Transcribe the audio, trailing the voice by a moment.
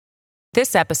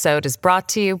This episode is brought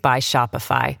to you by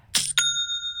Shopify.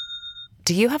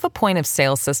 Do you have a point of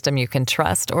sale system you can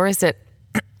trust, or is it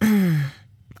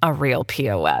a real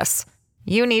POS?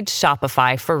 You need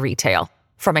Shopify for retail.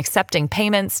 From accepting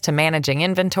payments to managing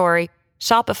inventory,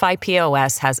 Shopify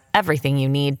POS has everything you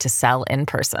need to sell in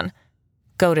person.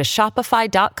 Go to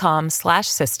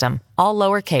shopify.com/system, all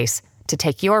lowercase, to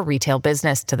take your retail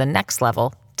business to the next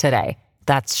level today.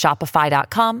 That's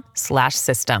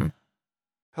shopify.com/system.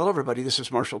 Hello, everybody. This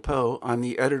is Marshall Poe. I'm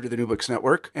the editor of the New Books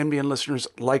Network. NBN listeners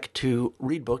like to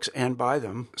read books and buy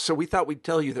them. So we thought we'd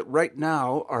tell you that right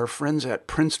now, our friends at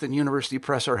Princeton University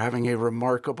Press are having a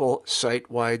remarkable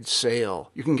site-wide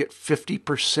sale. You can get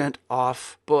 50%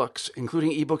 off books,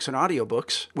 including ebooks and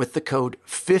audiobooks, with the code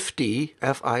 50,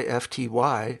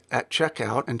 F-I-F-T-Y, at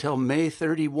checkout until May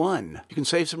 31. You can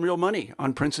save some real money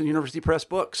on Princeton University Press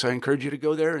books. I encourage you to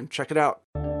go there and check it out.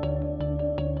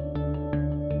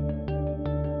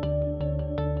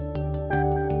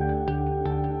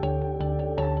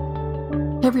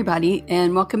 Hey everybody,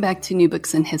 and welcome back to New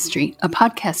Books in History, a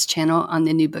podcast channel on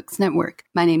the New Books Network.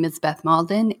 My name is Beth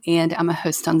Malden, and I'm a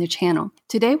host on the channel.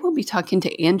 Today we'll be talking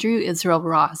to Andrew Israel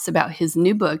Ross about his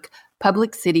new book,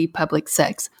 Public City, Public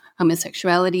Sex,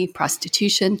 Homosexuality,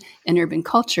 Prostitution, and Urban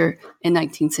Culture in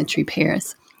 19th-Century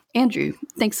Paris. Andrew,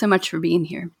 thanks so much for being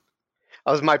here.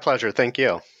 It was my pleasure. Thank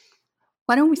you.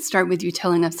 Why don't we start with you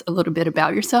telling us a little bit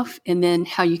about yourself and then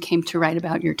how you came to write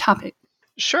about your topic?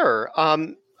 Sure.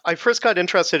 I first got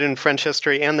interested in French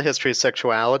history and the history of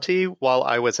sexuality while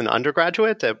I was an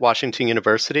undergraduate at Washington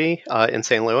University in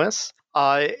St. Louis,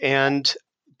 and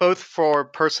both for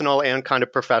personal and kind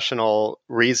of professional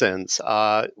reasons.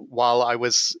 While I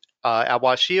was at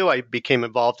WashU, I became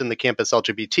involved in the campus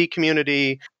LGBT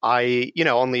community. I,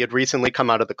 only had recently come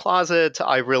out of the closet.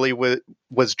 I really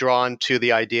was drawn to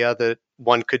the idea that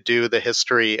one could do the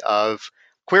history of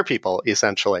queer people,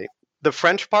 essentially. The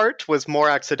French part was more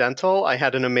accidental. I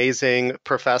had an amazing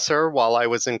professor while I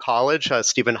was in college,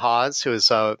 Stephen Hawes, who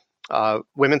is a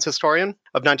women's historian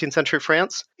of 19th century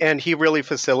France. And he really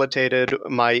facilitated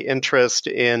my interest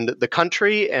in the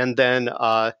country and then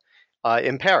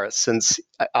in Paris, since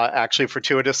actually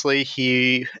fortuitously,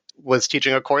 he was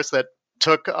teaching a course that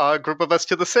took a group of us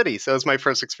to the city. So it was my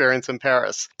first experience in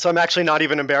Paris. So I'm actually not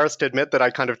even embarrassed to admit that I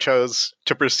kind of chose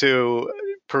to pursue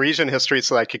Parisian history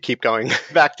so I could keep going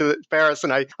back to Paris.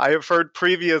 And I have heard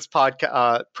previous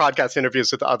podcast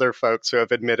interviews with other folks who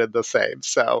have admitted the same.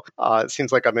 So it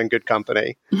seems like I'm in good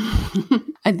company.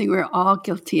 I think we're all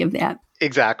guilty of that.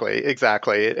 Exactly.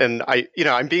 And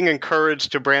I'm being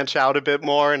encouraged to branch out a bit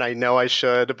more, and I know I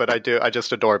should, but I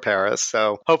just adore Paris.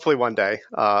 So hopefully one day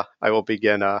I will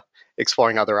begin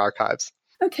exploring other archives.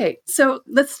 Okay, so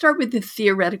let's start with the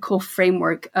theoretical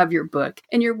framework of your book.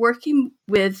 And you're working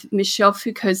with Michel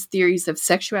Foucault's theories of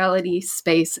sexuality,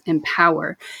 space, and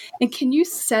power. And can you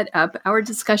set up our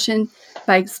discussion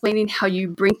by explaining how you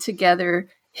bring together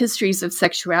histories of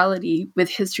sexuality with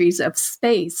histories of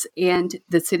space and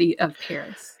the city of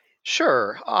Paris?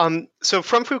 Sure. So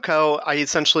from Foucault, I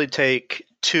essentially take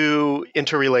two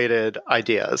interrelated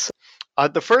ideas.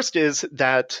 The first is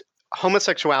that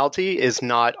homosexuality is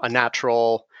not a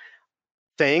natural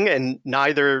thing, and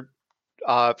neither,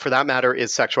 for that matter,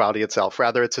 is sexuality itself.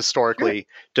 Rather, it's historically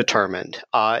determined.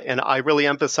 And I really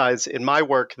emphasize in my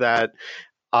work that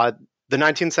the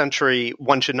 19th century,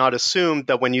 one should not assume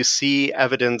that when you see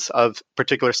evidence of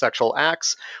particular sexual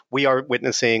acts, we are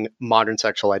witnessing modern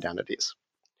sexual identities.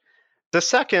 The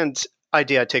second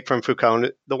idea I take from Foucault,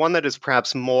 the one that is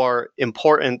perhaps more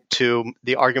important to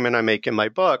the argument I make in my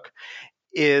book,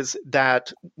 is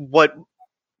that what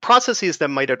processes that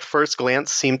might at first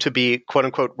glance seem to be quote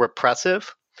unquote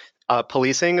repressive,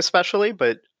 policing especially,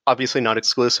 but obviously not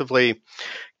exclusively,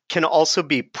 can also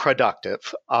be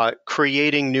productive,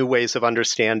 creating new ways of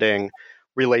understanding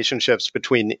relationships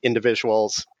between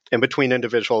individuals and between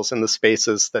individuals in the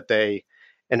spaces that they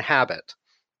inhabit.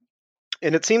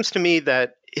 And it seems to me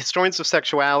that historians of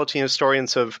sexuality and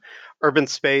historians of urban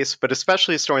space, but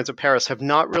especially historians of Paris, have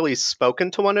not really spoken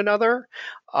to one another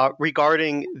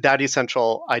regarding that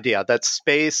essential idea, that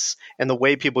space and the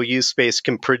way people use space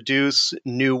can produce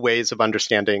new ways of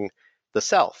understanding the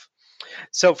self.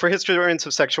 So for historians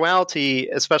of sexuality,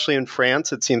 especially in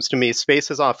France, it seems to me space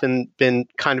has often been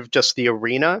kind of just the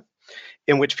arena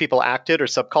in which people acted or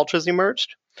subcultures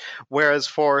emerged. Whereas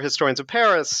for historians of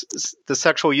Paris, the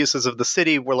sexual uses of the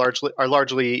city are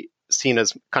largely seen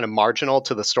as kind of marginal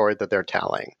to the story that they're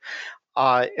telling.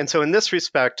 And so in this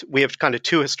respect, we have kind of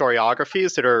two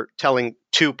historiographies that are telling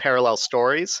two parallel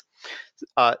stories,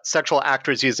 sexual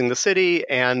actors using the city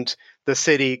and the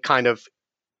city kind of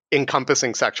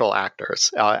encompassing sexual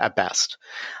actors at best.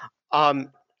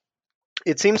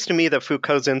 It seems to me that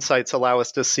Foucault's insights allow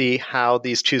us to see how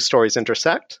these two stories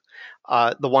intersect,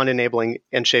 the one enabling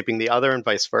and shaping the other, and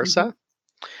vice versa.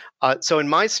 So in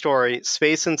my story,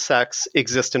 space and sex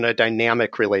exist in a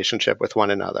dynamic relationship with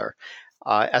one another.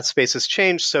 As spaces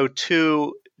change, so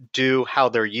too do how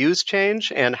they're used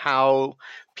change and how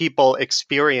people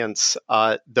experience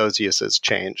those uses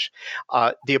change.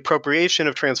 The appropriation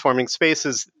of transforming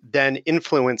spaces then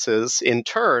influences, in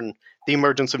turn, the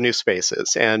emergence of new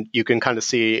spaces. And you can kind of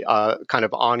see a kind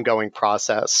of ongoing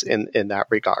process in that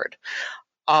regard.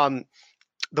 The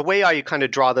way I kind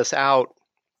of draw this out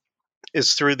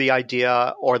is through the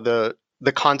idea or the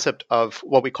concept of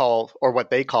what we call, or what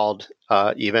they called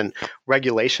even,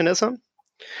 regulationism,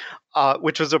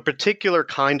 which was a particular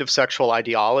kind of sexual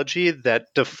ideology that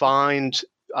defined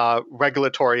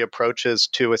regulatory approaches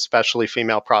to especially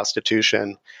female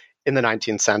prostitution in the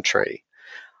 19th century.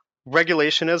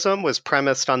 Regulationism was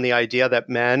premised on the idea that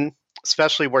men,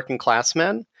 especially working class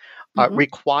men,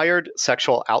 required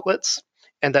sexual outlets,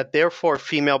 and that therefore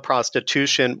female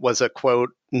prostitution was a, quote,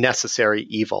 necessary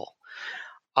evil.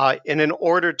 And in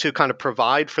order to kind of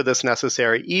provide for this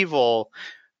necessary evil,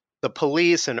 the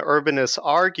police and urbanists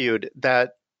argued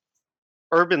that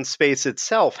urban space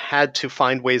itself had to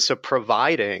find ways of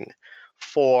providing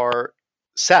for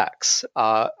sex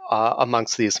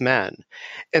amongst these men.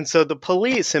 And so the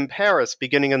police in Paris,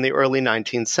 beginning in the early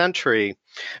 19th century,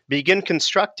 begin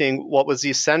constructing what was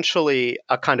essentially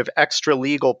a kind of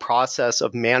extra-legal process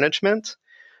of management,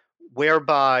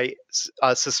 whereby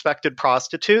suspected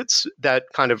prostitutes that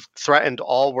kind of threatened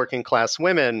all working class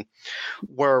women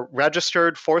were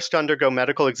registered, forced to undergo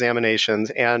medical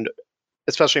examinations, and,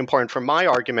 especially important for my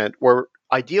argument, were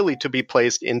ideally to be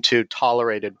placed into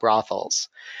tolerated brothels.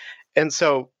 And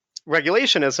so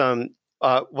regulationism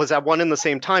was at one and the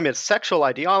same time a sexual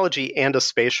ideology and a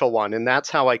spatial one. And that's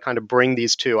how I kind of bring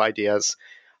these two ideas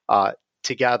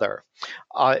together.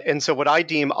 And so what I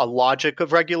deem a logic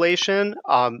of regulation,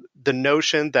 the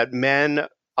notion that men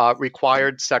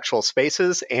required sexual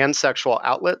spaces and sexual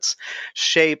outlets,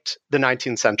 shaped the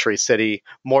 19th century city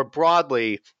more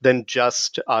broadly than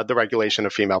just the regulation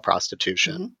of female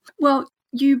prostitution. Well,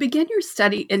 you began your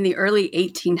study in the early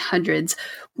 1800s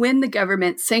when the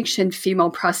government sanctioned female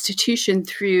prostitution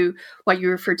through what you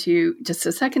referred to just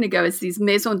a second ago as these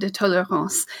maisons de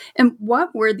tolérance. And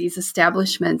what were these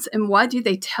establishments, and why do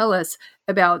they tell us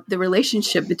about the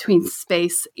relationship between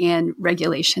space and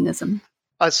regulationism?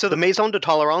 So the maisons de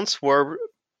tolérance were,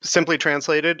 simply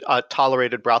translated,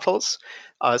 tolerated brothels,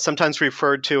 sometimes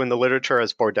referred to in the literature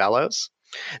as bordellos.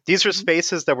 These are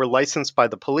spaces that were licensed by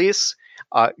the police,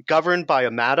 governed by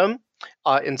a madam,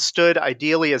 and stood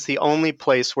ideally as the only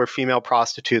place where female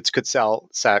prostitutes could sell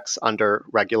sex under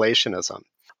regulationism.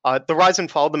 The rise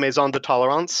and fall of the Maison de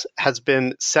Tolérance has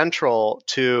been central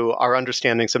to our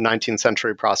understandings of 19th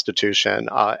century prostitution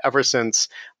ever since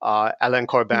Alain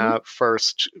Corbin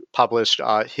first published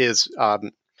his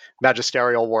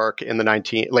magisterial work in the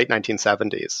late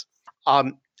 1970s.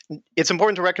 It's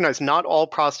important to recognize not all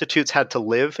prostitutes had to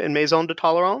live in Maison de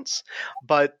Tolérance,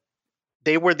 but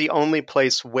they were the only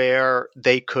place where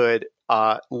they could,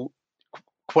 quote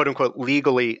unquote,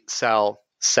 legally sell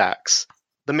sex.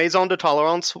 The Maison de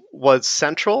Tolérance was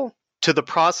central to the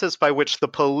process by which the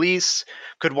police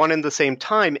could, one and the same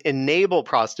time, enable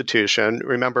prostitution.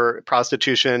 Remember,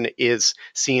 prostitution is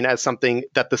seen as something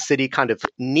that the city kind of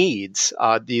needs.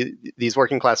 These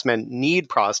working class men need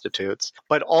prostitutes,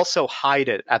 but also hide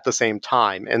it at the same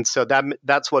time. And so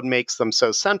that's what makes them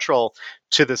so central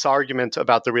to this argument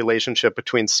about the relationship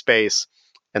between space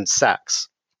and sex.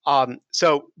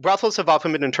 So brothels have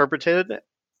often been interpreted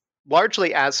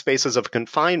largely as spaces of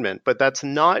confinement, but that's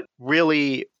not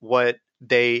really what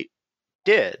they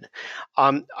did.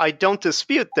 I don't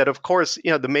dispute that, of course,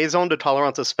 the Maison de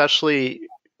Tolérance, especially,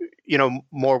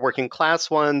 more working class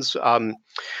ones,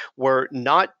 were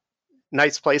not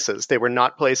nice places. They were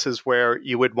not places where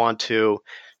you would want to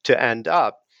end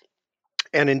up.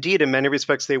 And indeed, in many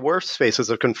respects, they were spaces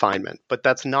of confinement, but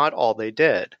that's not all they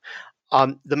did.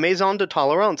 The Maison de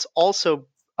Tolérance also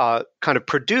kind of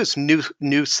produce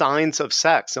new signs of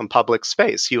sex in public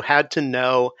space. You had to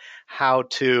know how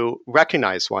to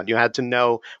recognize one. You had to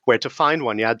know where to find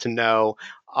one. You had to know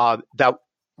that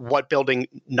what building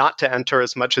not to enter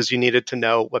as much as you needed to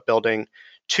know what building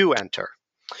to enter.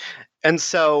 And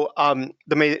so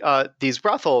these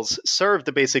brothels serve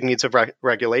the basic needs of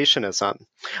regulationism.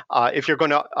 If you're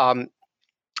going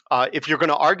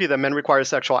to argue that men require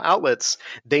sexual outlets,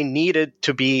 they needed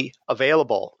to be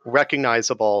available,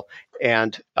 recognizable,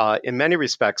 and in many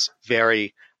respects,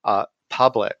 very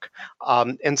public.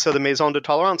 And so the Maison de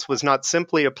Tolerance was not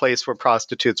simply a place where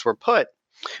prostitutes were put,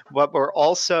 but were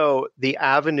also the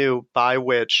avenue by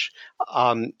which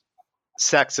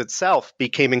sex itself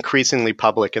became increasingly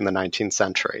public in the 19th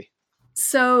century.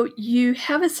 So you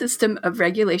have a system of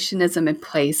regulationism in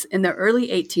place in the early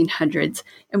 1800s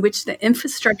in which the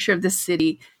infrastructure of the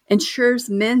city ensures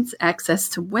men's access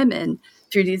to women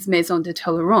through these maisons de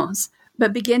tolerance.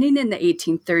 But beginning in the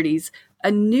 1830s, a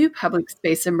new public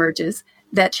space emerges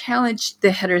that challenged the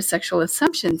heterosexual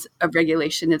assumptions of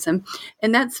regulationism,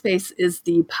 and that space is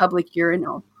the public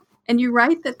urinal. And you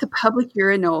write that the public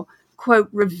urinal, quote,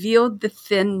 revealed the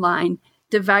thin line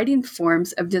dividing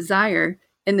forms of desire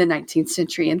in the 19th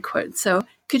century, end quote. So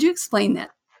could you explain that?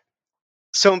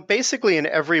 So basically, in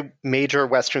every major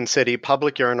Western city,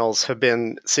 public urinals have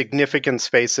been significant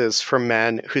spaces for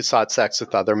men who sought sex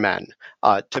with other men,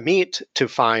 to meet, to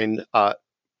find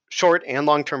short and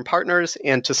long-term partners,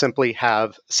 and to simply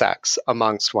have sex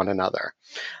amongst one another.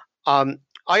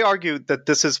 I argue that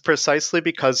this is precisely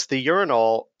because the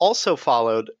urinal also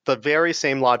followed the very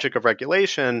same logic of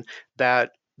regulation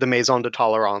that the Maison de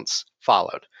Tolerance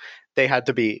followed. They had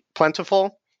to be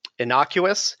plentiful,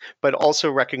 innocuous, but also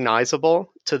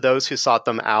recognizable to those who sought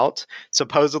them out,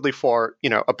 supposedly for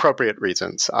appropriate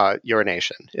reasons,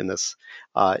 urination in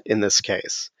this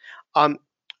case.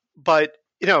 But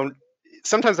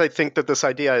sometimes I think that this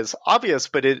idea is obvious,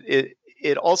 but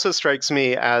it also strikes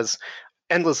me as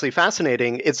endlessly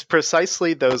fascinating. It's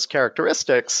precisely those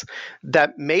characteristics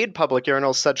that made public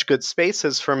urinals such good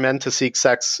spaces for men to seek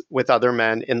sex with other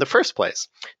men in the first place.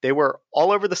 They were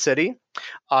all over the city,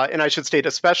 and I should state,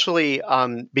 especially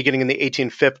beginning in the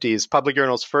 1850s, public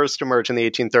urinals first emerge in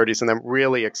the 1830s and then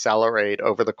really accelerate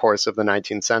over the course of the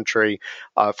 19th century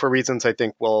for reasons I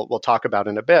think we'll talk about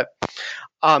in a bit.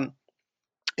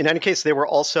 In any case, they were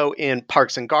also in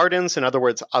parks and gardens, in other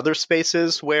words, other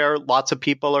spaces where lots of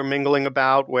people are mingling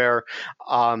about, where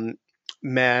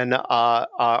men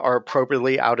are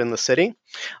appropriately out in the city.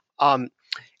 And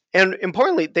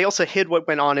importantly, they also hid what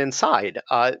went on inside.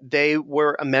 They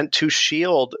were meant to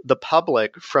shield the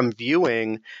public from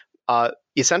viewing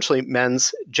essentially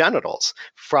men's genitals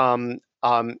from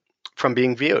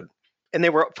being viewed. And they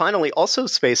were finally also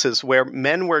spaces where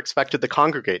men were expected to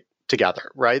congregate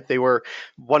together, right? They were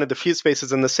one of the few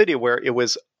spaces in the city where it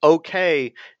was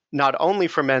okay not only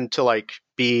for men to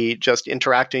be just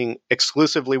interacting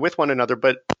exclusively with one another,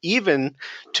 but even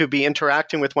to be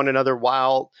interacting with one another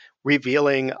while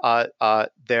revealing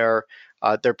their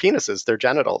penises, their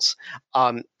genitals.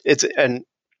 And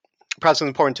perhaps it's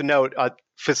important to note,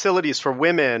 facilities for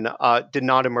women did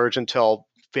not emerge until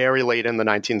very late in the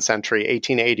 19th century,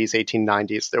 1880s,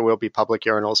 1890s. There will be public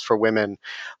urinals for women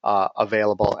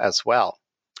available as well.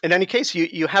 In any case,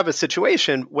 you have a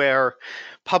situation where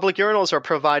public urinals are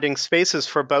providing spaces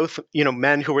for both,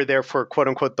 men who were there for quote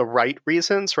unquote the right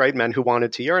reasons, right? Men who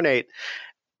wanted to urinate,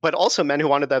 but also men who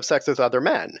wanted to have sex with other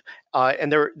men.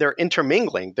 And they're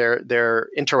intermingling, they're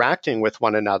interacting with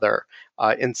one another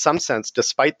in some sense,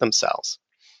 despite themselves.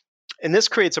 And this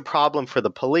creates a problem for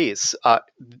the police.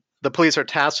 The police are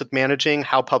tasked with managing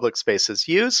how public space is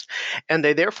used, and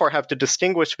they therefore have to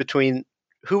distinguish between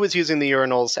who was using the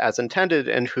urinals as intended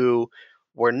and who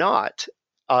were not.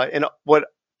 And what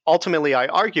ultimately I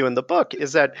argue in the book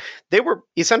is that they were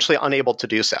essentially unable to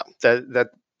do so,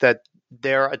 that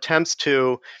their attempts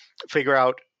to figure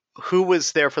out who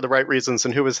was there for the right reasons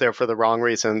and who was there for the wrong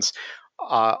reasons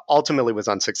ultimately was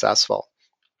unsuccessful.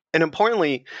 And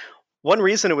importantly, one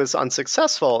reason it was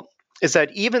unsuccessful is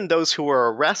that even those who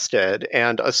were arrested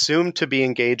and assumed to be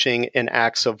engaging in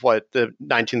acts of what the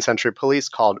 19th century police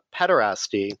called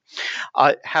pederasty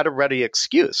had a ready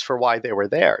excuse for why they were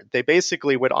there. They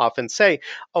basically would often say,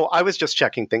 oh, I was just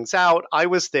checking things out. I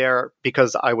was there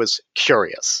because I was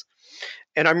curious.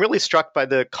 And I'm really struck by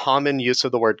the common use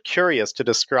of the word curious to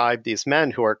describe these men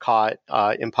who are caught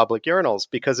in public urinals,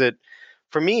 because it,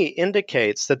 for me,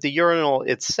 indicates that the urinal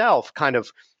itself kind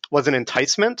of was an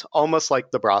enticement, almost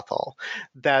like the brothel,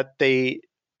 that they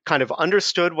kind of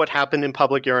understood what happened in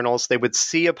public urinals. They would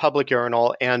see a public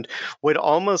urinal and would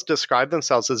almost describe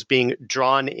themselves as being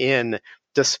drawn in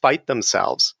despite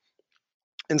themselves.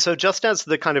 And so just as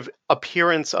the kind of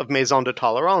appearance of maison de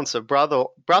tolerance, of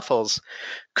brothels,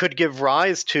 could give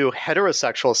rise to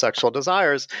heterosexual sexual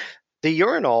desires, the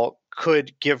urinal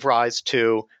could give rise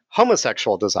to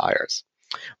homosexual desires.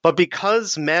 But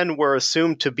because men were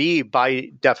assumed to be,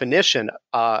 by definition,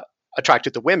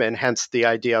 attracted to women, hence the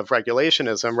idea of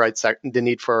regulationism, right, the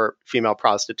need for female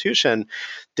prostitution,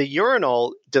 the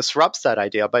urinal disrupts that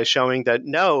idea by showing that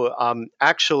no,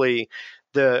 actually,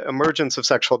 the emergence of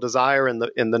sexual desire in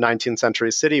the 19th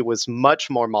century city was much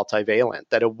more multivalent,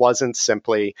 that it wasn't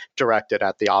simply directed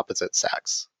at the opposite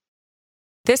sex.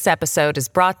 This episode is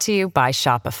brought to you by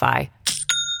Shopify.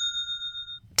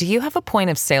 Do you have a point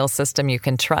of sale system you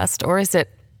can trust, or is it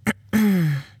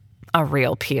a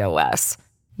real POS?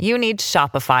 You need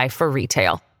Shopify for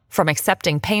retail. From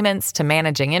accepting payments to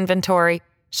managing inventory,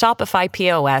 Shopify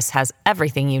POS has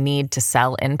everything you need to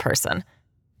sell in person.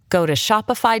 Go to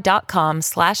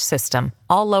shopify.com/system,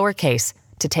 all lowercase,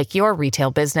 to take your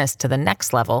retail business to the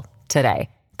next level today.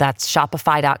 That's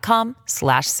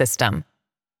shopify.com/system.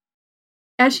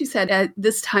 As you said, at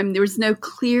this time, there was no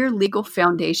clear legal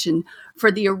foundation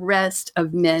for the arrest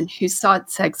of men who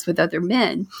sought sex with other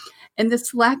men. And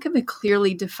this lack of a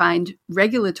clearly defined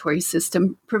regulatory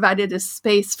system provided a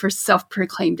space for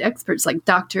self-proclaimed experts like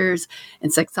doctors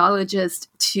and sexologists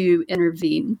to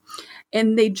intervene.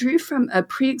 And they drew from a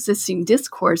pre-existing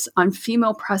discourse on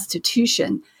female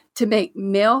prostitution to make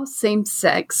male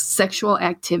same-sex sexual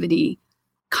activity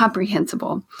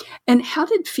comprehensible. And how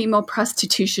did female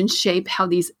prostitution shape how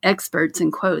these experts,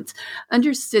 in quotes,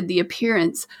 understood the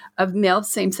appearance of male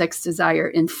same-sex desire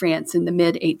in France in the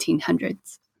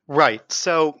mid-1800s? Right.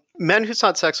 So men who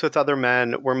sought sex with other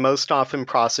men were most often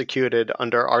prosecuted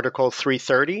under Article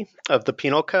 330 of the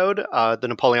Penal Code, the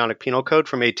Napoleonic Penal Code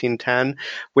from 1810,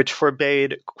 which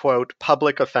forbade, quote,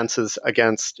 public offenses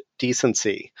against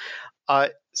decency.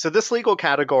 So this legal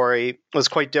category was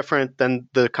quite different than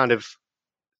the kind of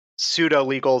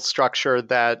pseudo-legal structure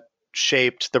that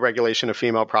shaped the regulation of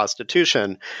female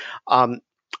prostitution. On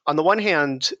the one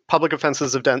hand, public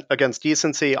offenses against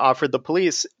decency offered the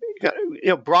police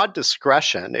broad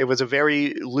discretion. It was a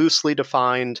very loosely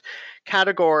defined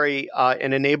category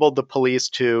and enabled the police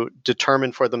to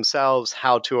determine for themselves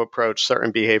how to approach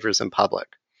certain behaviors in public.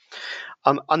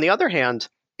 On the other hand,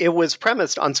 it was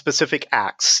premised on specific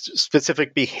acts,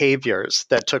 specific behaviors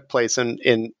that took place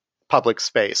in public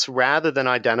space, rather than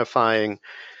identifying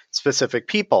specific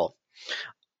people.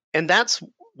 And that's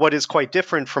what is quite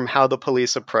different from how the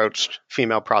police approached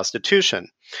female prostitution.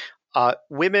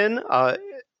 Women,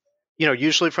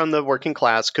 usually from the working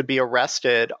class, could be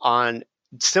arrested on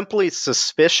simply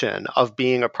suspicion of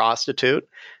being a prostitute.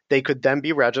 They could then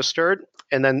be registered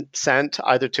and then sent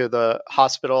either to the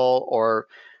hospital or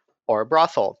a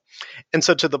brothel. And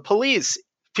so to the police,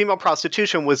 female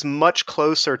prostitution was much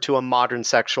closer to a modern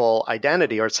sexual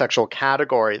identity or sexual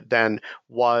category than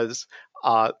was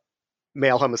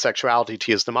male homosexuality,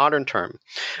 to use the modern term.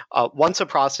 Once a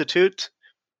prostitute,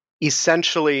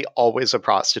 essentially always a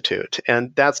prostitute.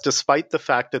 And that's despite the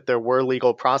fact that there were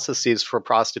legal processes for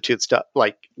prostitutes to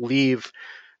leave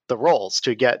the rolls,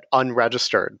 to get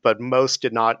unregistered, but most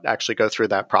did not actually go through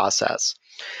that process.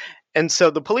 And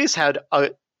so the police had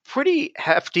a pretty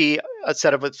hefty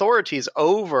set of authorities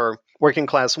over working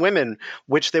class women,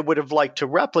 which they would have liked to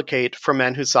replicate for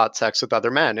men who sought sex with other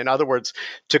men. In other words,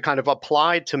 to kind of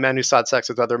apply to men who sought sex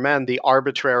with other men the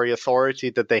arbitrary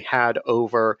authority that they had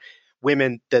over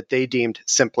women that they deemed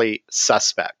simply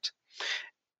suspect.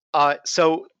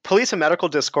 So police and medical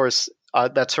discourse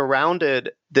that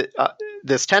surrounded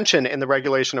this tension in the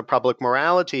regulation of public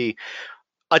morality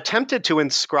attempted to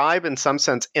inscribe, in some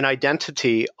sense, an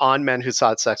identity on men who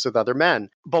sought sex with other men.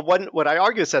 But what I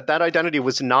argue is that identity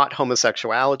was not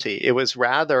homosexuality. It was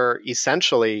rather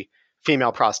essentially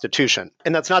female prostitution.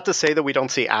 And that's not to say that we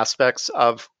don't see aspects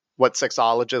of what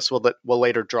sexologists will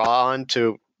later draw on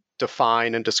to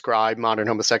define and describe modern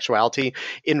homosexuality.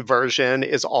 Inversion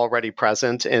is already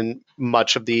present in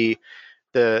much of the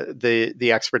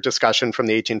expert discussion from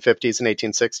the 1850s and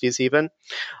 1860s even.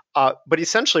 But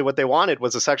essentially what they wanted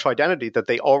was a sexual identity that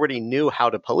they already knew how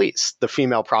to police, the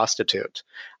female prostitute.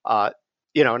 And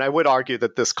I would argue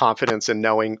that this confidence in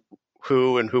knowing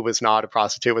who and who was not a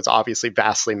prostitute was obviously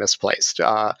vastly misplaced.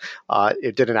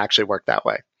 It didn't actually work that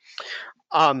way.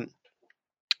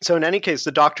 So in any case,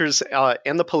 the doctors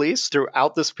and the police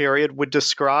throughout this period would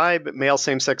describe male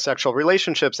same-sex sexual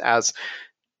relationships as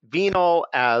venal,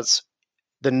 as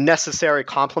the necessary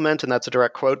complement, and that's a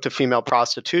direct quote, to female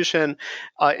prostitution.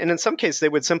 And in some cases, they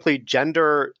would simply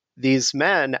gender these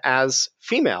men as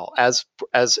female, as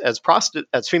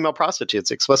female prostitutes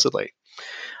explicitly.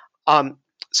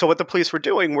 So what the police were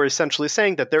doing were essentially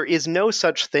saying that there is no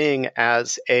such thing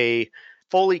as a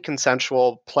fully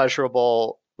consensual,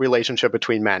 pleasurable relationship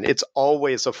between men. It's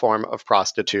always a form of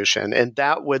prostitution. And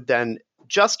that would then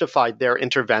justify their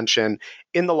intervention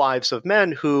in the lives of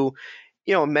men who,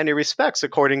 in many respects,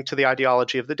 according to the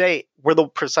ideology of the day, were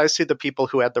precisely the people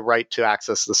who had the right to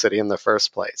access the city in the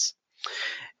first place.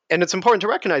 And it's important to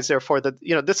recognize, therefore, that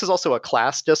this is also a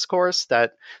class discourse,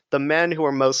 that the men who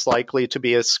are most likely to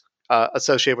be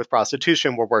associated with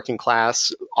prostitution were working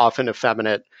class, often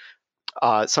effeminate,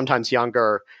 sometimes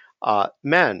younger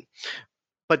men.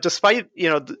 But despite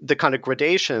the kind of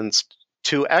gradations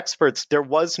to experts, there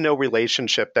was no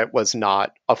relationship that was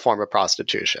not a form of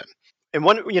prostitution. And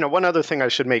one other thing I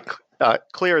should make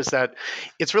clear is that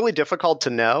it's really difficult to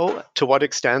know to what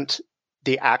extent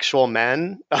the actual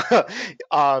men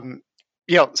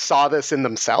saw this in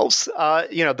themselves.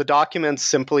 The documents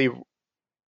simply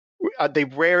they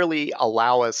rarely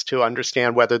allow us to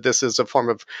understand whether this is a form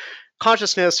of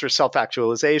consciousness or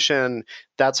self-actualization,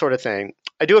 that sort of thing.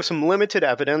 I do have some limited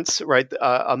evidence, right?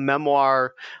 A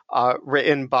memoir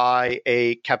written by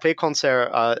a café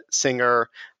concert singer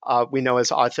we know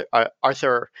as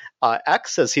Arthur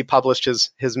X, as he published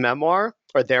his memoir,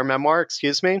 or their memoir,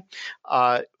 excuse me,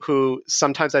 who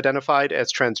sometimes identified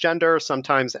as transgender,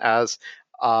 sometimes as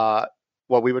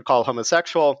what we would call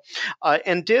homosexual,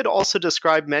 and did also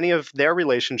describe many of their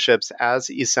relationships as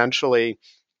essentially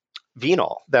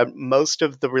venal, that most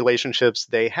of the relationships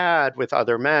they had with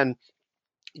other men,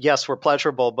 yes, were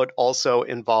pleasurable, but also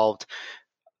involved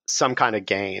some kind of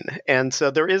gain. And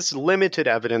so there is limited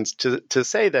evidence to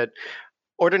say that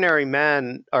ordinary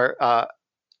men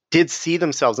did see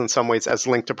themselves in some ways as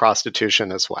linked to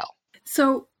prostitution as well.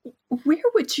 So where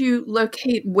would you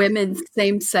locate women's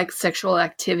same-sex sexual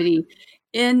activity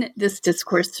in this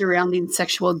discourse surrounding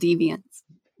sexual deviance?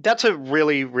 That's a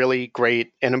really, really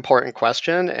great and important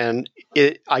question, and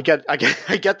I get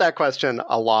that question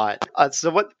a lot.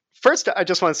 First, I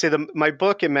just want to say that my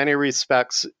book, in many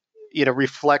respects,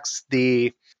 reflects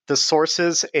the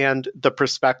sources and the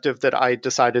perspective that I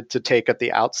decided to take at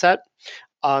the outset.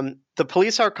 The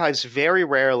police archives very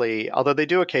rarely, although they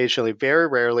do occasionally, very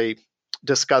rarely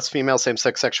discuss female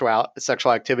same-sex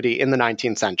sexual activity in the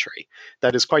 19th century.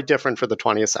 That is quite different for the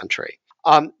 20th century.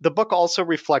 The book also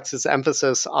reflects its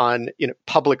emphasis on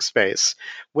public space.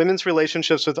 Women's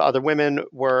relationships with other women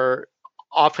were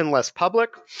often less public,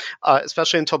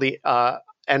 especially until the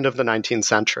end of the 19th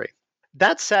century.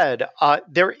 That said,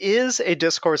 there is a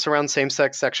discourse around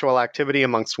same-sex sexual activity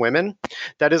amongst women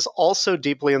that is also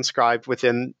deeply inscribed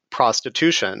within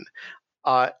prostitution.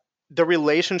 The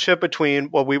relationship between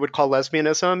what we would call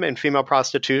lesbianism and female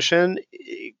prostitution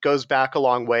goes back a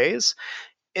long ways.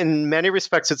 In many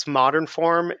respects, its modern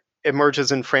form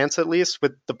emerges in France, at least,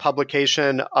 with the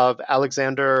publication of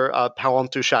Alexander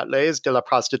Parent du Châtelet's De la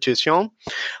Prostitution,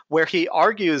 where he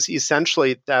argues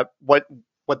essentially that what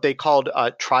they called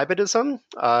tribadism,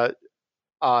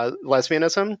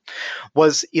 lesbianism,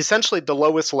 was essentially the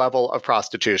lowest level of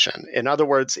prostitution. In other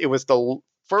words, it was the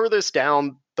furthest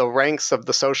down the ranks of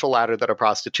the social ladder that a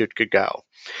prostitute could go.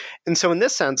 And so in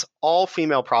this sense, all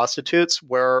female prostitutes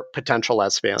were potential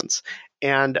lesbians.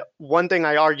 And one thing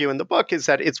I argue in the book is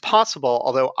that it's possible,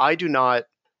 although I do not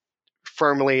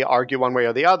firmly argue one way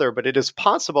or the other, but it is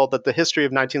possible that the history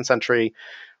of 19th century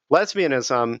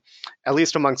lesbianism, at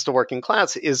least amongst the working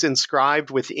class, is inscribed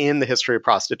within the history of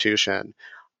prostitution.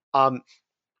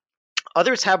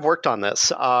 Others have worked on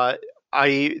this.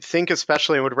 I think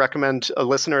especially I would recommend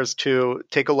listeners to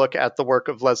take a look at the work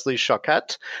of Leslie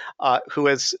Choquette, who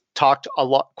has talked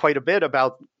quite a bit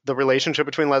about the relationship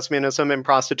between lesbianism and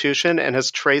prostitution and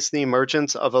has traced the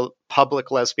emergence of a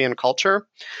public lesbian culture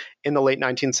in the late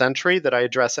 19th century that I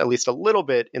address at least a little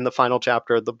bit in the final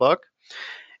chapter of the book.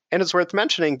 And it's worth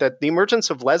mentioning that the emergence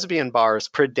of lesbian bars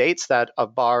predates that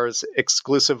of bars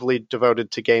exclusively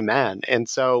devoted to gay men. And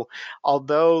so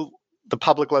although the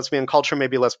public lesbian culture may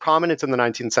be less prominent in the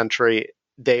 19th century,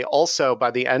 they also, by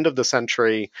the end of the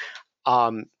century,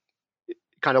 kind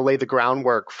of lay the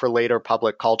groundwork for later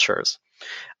public cultures.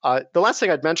 The last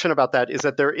thing I'd mention about that is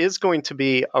that there is going to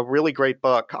be a really great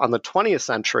book on the 20th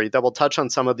century that will touch on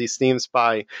some of these themes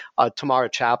by Tamara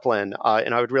Chaplin,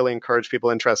 and I would really encourage people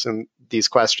interested in these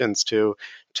questions to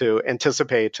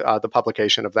anticipate the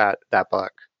publication of that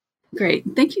book. Great.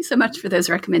 Thank you so much for those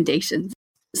recommendations.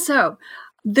 So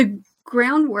the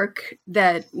groundwork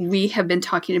that we have been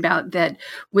talking about that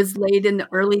was laid in the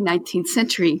early 19th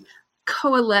century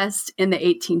coalesced in the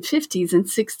 1850s and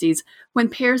 60s when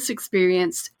Paris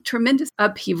experienced tremendous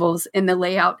upheavals in the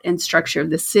layout and structure of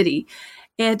the city.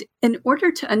 And in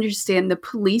order to understand the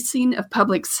policing of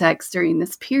public sex during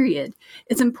this period,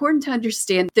 it's important to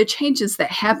understand the changes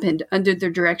that happened under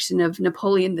the direction of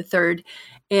Napoleon III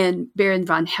and Baron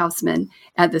von Haussmann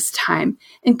at this time.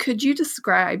 And could you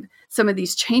describe some of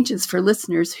these changes for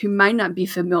listeners who might not be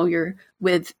familiar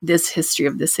with this history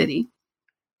of the city?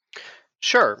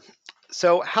 Sure.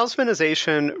 So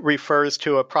Haussmannization refers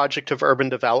to a project of urban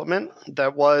development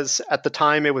that was, at the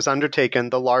time it was undertaken,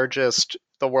 the largest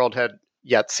the world had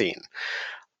yet seen.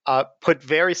 Put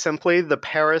very simply, the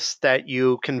Paris that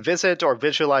you can visit or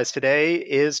visualize today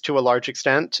is to a large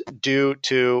extent due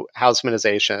to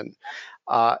Haussmannization.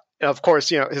 Of course,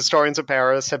 historians of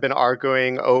Paris have been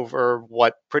arguing over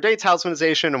what predates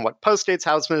Haussmannization and what postdates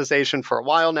Haussmannization for a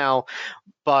while now,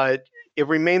 but it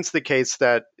remains the case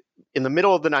that in the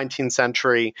middle of the 19th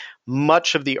century,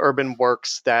 much of the urban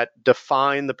works that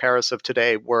define the Paris of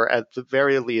today were at the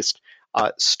very least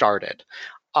started.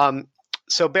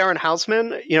 So Baron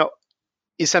Haussmann,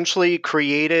 essentially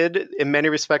created, in many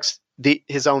respects,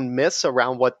 his own myths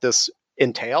around what this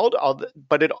entailed,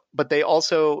 but they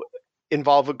also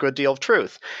involve a good deal of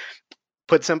truth.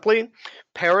 Put simply,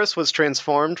 Paris was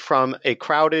transformed from a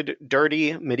crowded,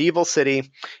 dirty, medieval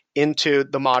city into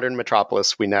the modern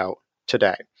metropolis we know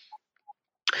today.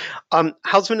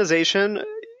 Haussmannization,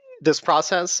 this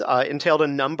process entailed a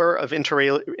number of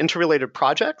interrelated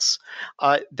projects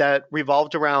that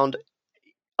revolved around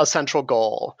a central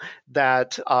goal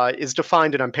that is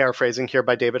defined, and I'm paraphrasing here,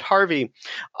 by David Harvey,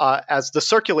 as the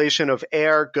circulation of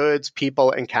air, goods,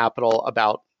 people, and capital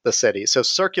about the city. So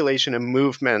circulation and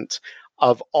movement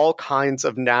of all kinds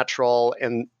of natural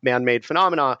and man-made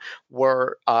phenomena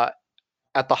were at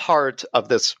the heart of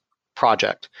this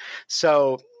project.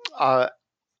 So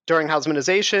during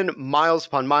Haussmannization, miles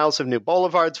upon miles of new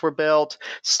boulevards were built,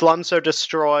 slums are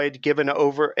destroyed,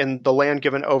 and the land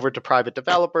given over to private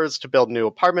developers to build new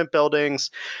apartment buildings.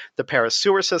 The Paris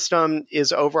sewer system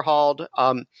is overhauled.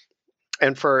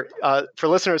 And for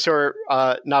listeners who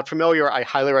are not familiar, I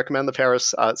highly recommend the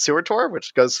Paris sewer tour,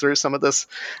 which goes through some of this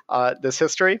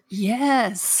history.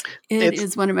 Yes, it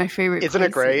is one of my favorite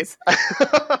isn't places.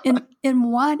 It great?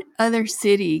 In what other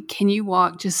city can you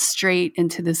walk just straight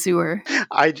into the sewer?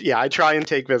 I try and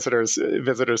take visitors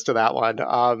to that one,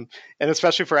 and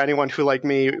especially for anyone who, like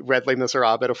me, read Les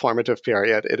Miserables at a formative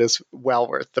period, it is well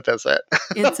worth the visit.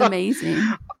 It's amazing.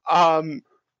 And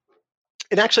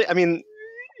actually, I mean,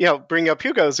 bringing up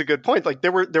Hugo is a good point. Like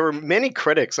there were many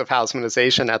critics of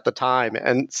Haussmannization at the time,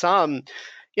 and some,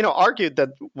 argued that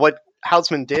what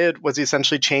Haussmann did was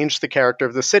essentially change the character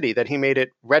of the city, that he made it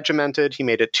regimented, he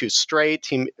made it too straight,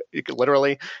 he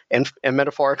literally and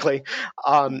metaphorically,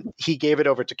 he gave it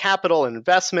over to capital and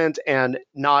investment, and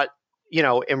not,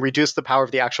 and reduced the power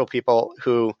of the actual people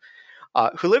who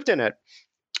lived in it.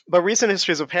 But recent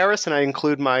histories of Paris, and I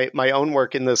include my own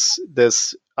work in this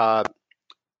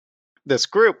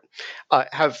group,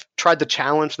 have tried to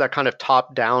challenge that kind of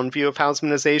top-down view of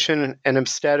Haussmannization, and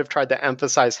instead have tried to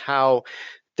emphasize how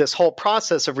this whole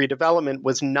process of redevelopment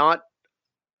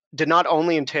did not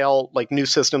only entail like new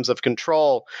systems of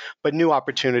control, but new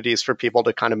opportunities for people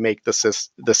to kind of make the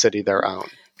city their own.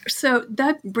 So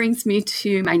that brings me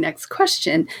to my next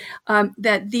question,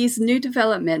 that these new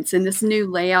developments and this new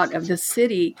layout of the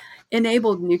city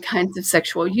enabled new kinds of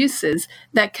sexual uses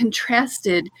that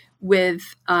contrasted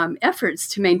with efforts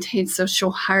to maintain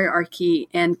social hierarchy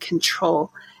and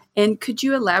control. And could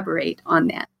you elaborate on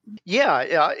that?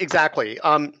 Yeah, exactly.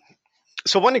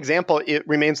 So one example, it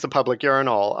remains the public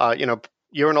urinal.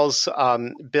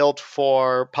 Urinals built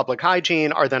for public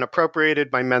hygiene are then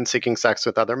appropriated by men seeking sex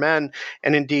with other men.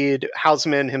 And indeed,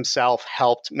 Haussmann himself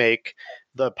helped make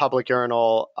the public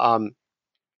urinal an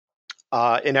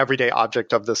everyday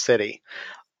object of the city.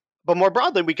 But more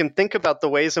broadly, we can think about the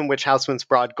ways in which Haussmann's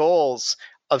broad goals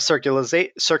of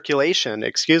circulation,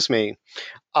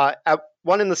 at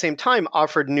one and the same time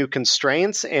offered new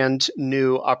constraints and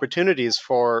new opportunities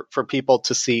for people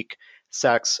to seek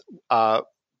sex, to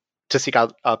seek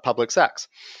out public sex.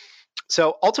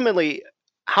 So ultimately,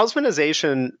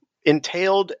 Haussmannization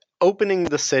entailed opening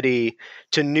the city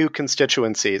to new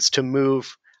constituencies to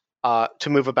move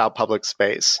about public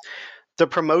space. The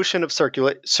promotion of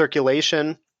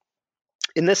circulation,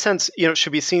 in this sense,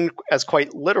 should be seen as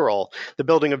quite literal. The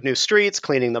building of new streets,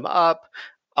 cleaning them up,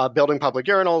 building public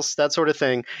urinals, that sort of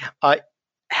thing,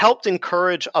 helped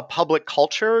encourage a public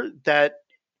culture that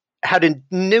had a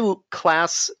new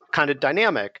class kind of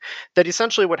dynamic. That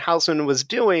essentially what Haussmann was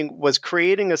doing was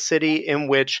creating a city in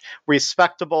which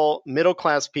respectable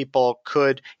middle-class people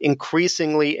could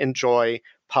increasingly enjoy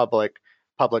public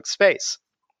space.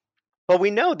 But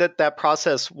we know that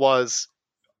process was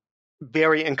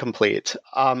very incomplete.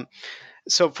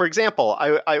 So, for example,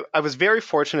 I was very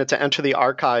fortunate to enter the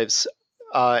archives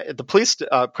at the police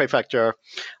prefecture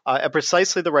at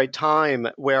precisely the right time,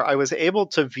 where I was able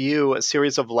to view a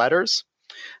series of letters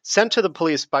sent to the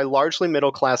police by largely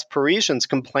middle-class Parisians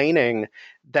complaining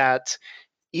that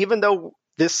even though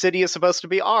this city is supposed to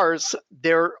be ours,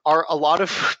 there are a lot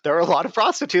of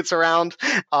prostitutes around,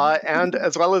 and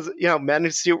as well as men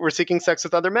who were seeking sex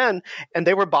with other men, and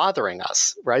they were bothering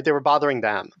us, right? They were bothering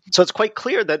them. So it's quite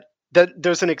clear that that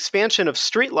there's an expansion of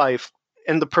street life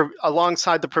and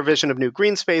alongside the provision of new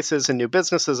green spaces and new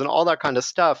businesses and all that kind of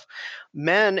stuff,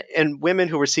 men and women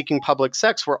who were seeking public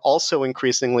sex were also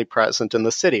increasingly present in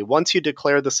the city. Once you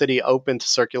declare the city open to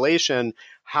circulation,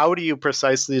 how do you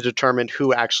precisely determine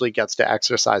who actually gets to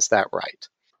exercise that right?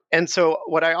 And so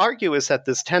what I argue is that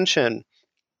this tension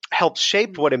helped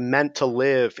shape what it meant to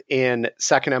live in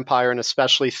Second Empire and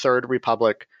especially Third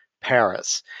Republic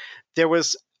Paris. There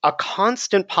was a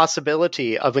constant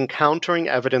possibility of encountering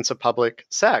evidence of public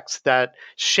sex that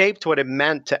shaped what it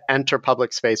meant to enter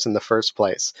public space in the first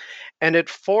place. And it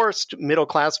forced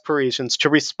middle-class Parisians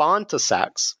to respond to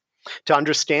sex, to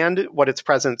understand what its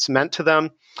presence meant to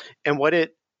them, and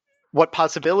what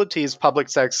possibilities public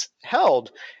sex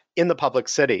held in the public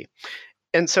city.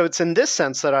 And so it's in this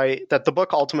sense that the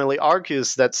book ultimately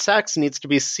argues that sex needs to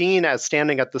be seen as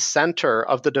standing at the center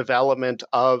of the development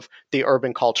of the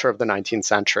urban culture of the 19th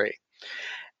century.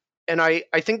 And I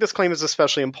think this claim is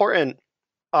especially important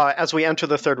as we enter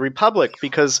the Third Republic,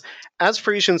 because as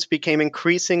Parisians became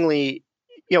increasingly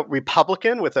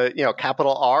Republican with a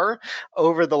capital R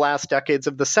over the last decades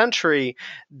of the century,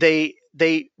 they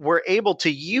were able to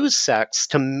use sex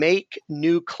to make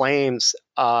new claims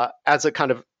as a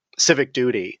kind of civic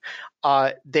duty.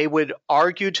 They would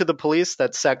argue to the police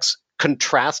that sex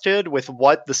contrasted with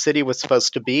what the city was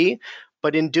supposed to be,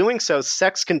 but in doing so,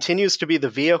 sex continues to be the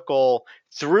vehicle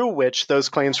through which those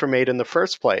claims were made in the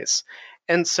first place.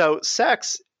 And so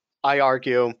sex, I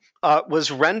argue,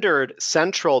 was rendered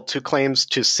central to claims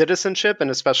to citizenship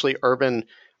and especially urban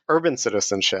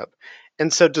citizenship.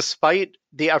 And so despite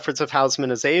the efforts of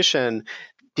Haussmannization,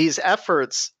 these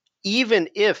efforts, even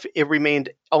if it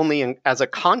remained only as a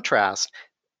contrast,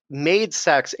 made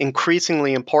sex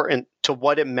increasingly important to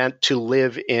what it meant to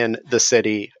live in the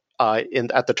city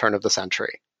at the turn of the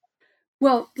century.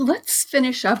 Well, let's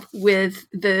finish up with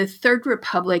the Third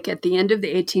Republic at the end of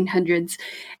the 1800s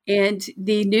and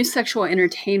the new sexual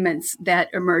entertainments that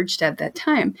emerged at that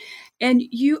time. And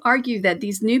you argue that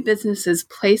these new businesses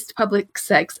placed public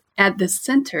sex at the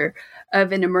center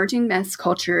of an emerging mass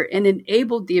culture and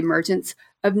enabled the emergence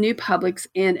of new publics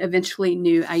and eventually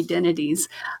new identities.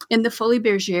 And the Folies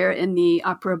Bergère and the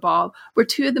Opera Ball were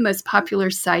two of the most popular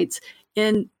sites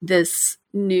in this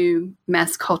new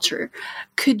mass culture.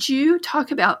 Could you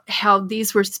talk about how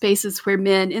these were spaces where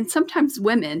men and sometimes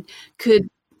women could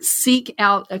seek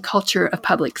out a culture of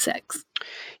public sex?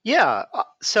 Yeah.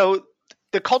 So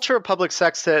the culture of public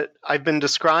sex that I've been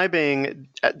describing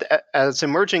as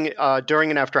emerging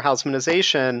during and after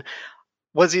Haussmannization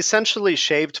was essentially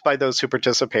shaped by those who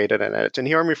participated in it. And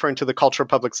here I'm referring to the culture of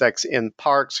public sex in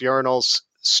parks, urinals,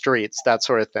 streets, that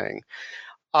sort of thing.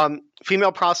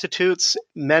 Female prostitutes,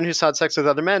 men who sought sex with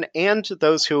other men, and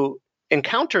those who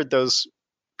encountered those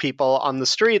people on the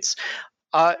streets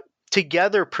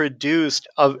together produced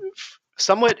a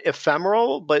somewhat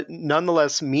ephemeral but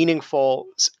nonetheless meaningful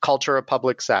culture of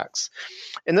public sex.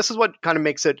 And this is what kind of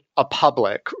makes it a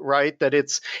public, right? That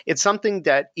it's something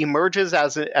that emerges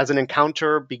as an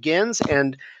encounter begins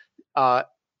and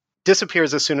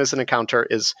disappears as soon as an encounter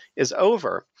is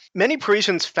over. Many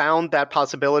Parisians found that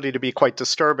possibility to be quite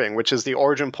disturbing, which is the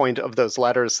origin point of those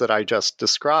letters that I just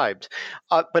described.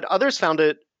 But others found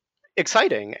it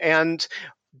exciting, and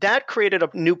that created a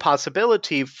new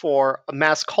possibility for a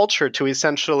mass culture to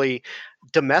essentially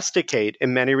domesticate,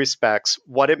 in many respects,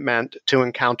 what it meant to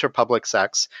encounter public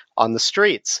sex on the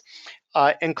streets.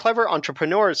 And clever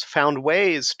entrepreneurs found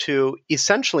ways to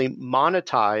essentially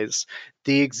monetize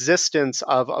the existence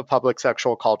of a public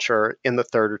sexual culture in the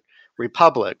Third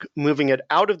Republic, moving it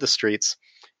out of the streets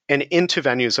and into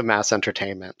venues of mass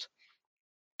entertainment.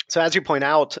 So as you point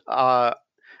out,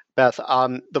 Beth,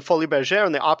 the Folies Bergère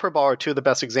and the Opera Ball are two of the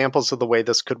best examples of the way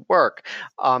this could work.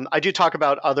 I do talk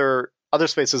about other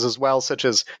spaces as well, such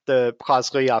as the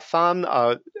Brasserie à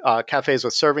Femmes, cafes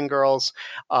with serving girls,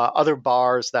 other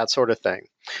bars, that sort of thing.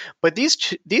 But these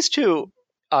two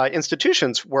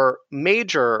institutions were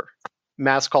major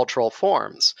mass cultural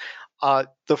forms.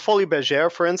 The Folies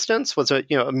Bergère, for instance, was a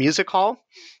music hall,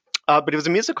 but it was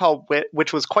a music hall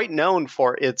which was quite known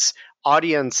for its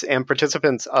audience and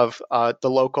participants of the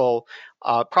local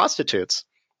prostitutes.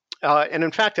 And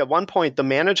in fact, at one point, the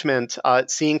management,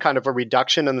 seeing kind of a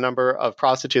reduction in the number of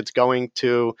prostitutes going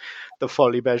to the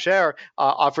Folies Bergère,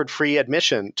 offered free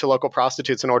admission to local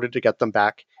prostitutes in order to get them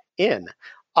back in.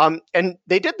 And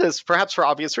they did this perhaps for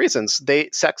obvious reasons.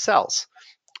 Sex sells.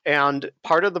 And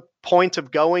part of the point of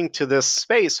going to this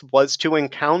space was to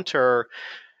encounter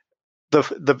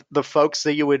the folks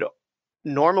that you would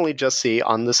normally just see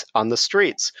on the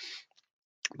streets.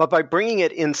 But by bringing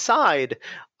it inside,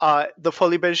 the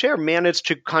Folies Bergère managed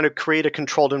to kind of create a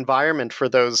controlled environment for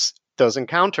those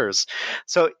encounters.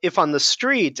 So if on the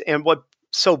street, and what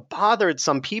so bothered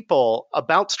some people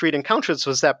about street encounters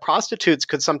was that prostitutes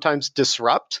could sometimes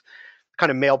disrupt kind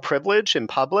of male privilege in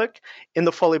public. In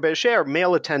the Folies Bergère,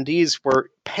 male attendees were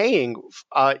paying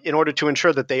in order to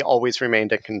ensure that they always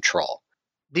remained in control.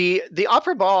 The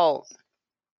opera ball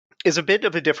is a bit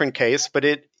of a different case, but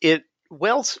it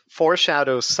well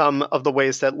foreshadows some of the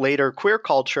ways that later queer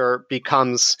culture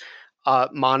becomes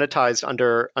monetized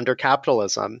under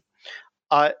capitalism.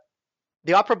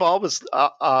 The opera ball was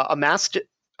a masked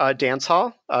dance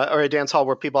hall, or a dance hall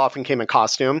where people often came in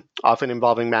costume, often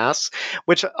involving masks,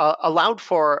 which allowed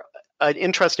for an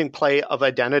interesting play of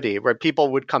identity, where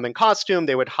people would come in costume,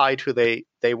 they would hide who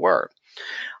they were.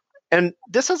 And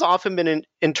this has often been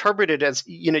interpreted as,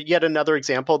 yet another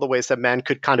example of the ways that men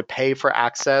could kind of pay for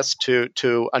access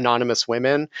to anonymous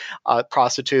women,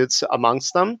 prostitutes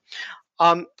amongst them.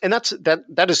 And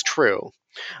that is true.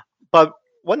 But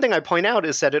one thing I point out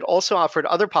is that it also offered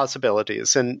other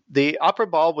possibilities, and the opera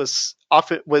ball was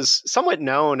somewhat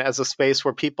known as a space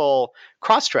where people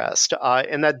cross-dressed,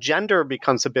 and that gender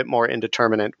becomes a bit more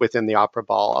indeterminate within the opera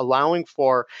ball, allowing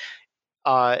for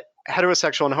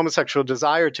heterosexual and homosexual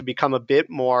desire to become a bit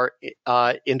more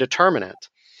indeterminate.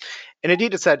 And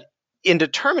indeed, it's that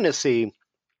indeterminacy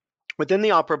within the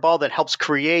opera ball that helps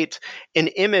create an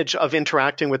image of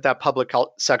interacting with that public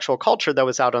sexual culture that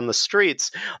was out on the streets,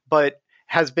 but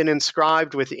has been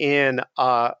inscribed within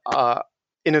an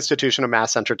institution of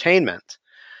mass entertainment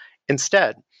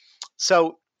instead.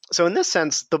 So in this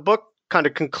sense, the book kind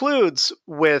of concludes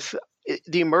with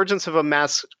the emergence of a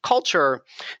mass culture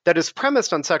that is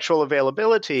premised on sexual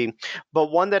availability,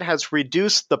 but one that has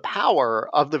reduced the power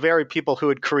of the very people who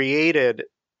had created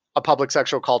a public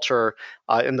sexual culture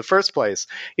in the first place.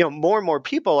 More and more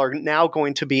people are now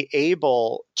going to be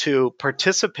able to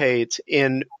participate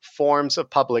in forms of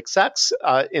public sex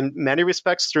in many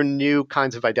respects through new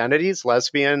kinds of identities,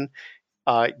 lesbian,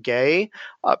 gay,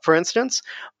 for instance.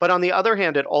 But on the other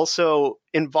hand, it also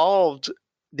involved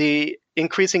the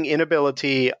increasing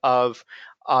inability of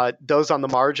those on the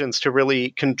margins to really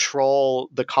control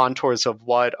the contours of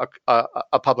what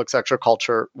a public sexual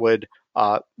culture would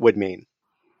mean.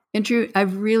 Andrew,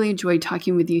 I've really enjoyed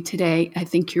talking with you today. I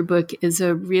think your book is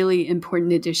a really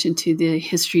important addition to the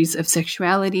histories of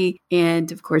sexuality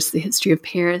and, of course, the history of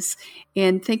Paris.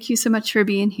 And thank you so much for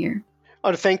being here.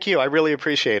 Oh, thank you. I really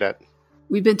appreciate it.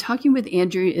 We've been talking with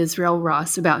Andrew Israel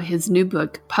Ross about his new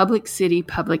book, Public City,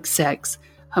 Public Sex,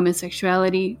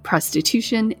 Homosexuality,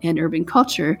 Prostitution, and Urban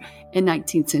Culture in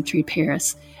 19th Century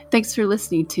Paris. Thanks for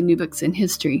listening to New Books in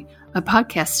History, a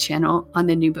podcast channel on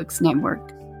the New Books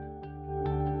Network.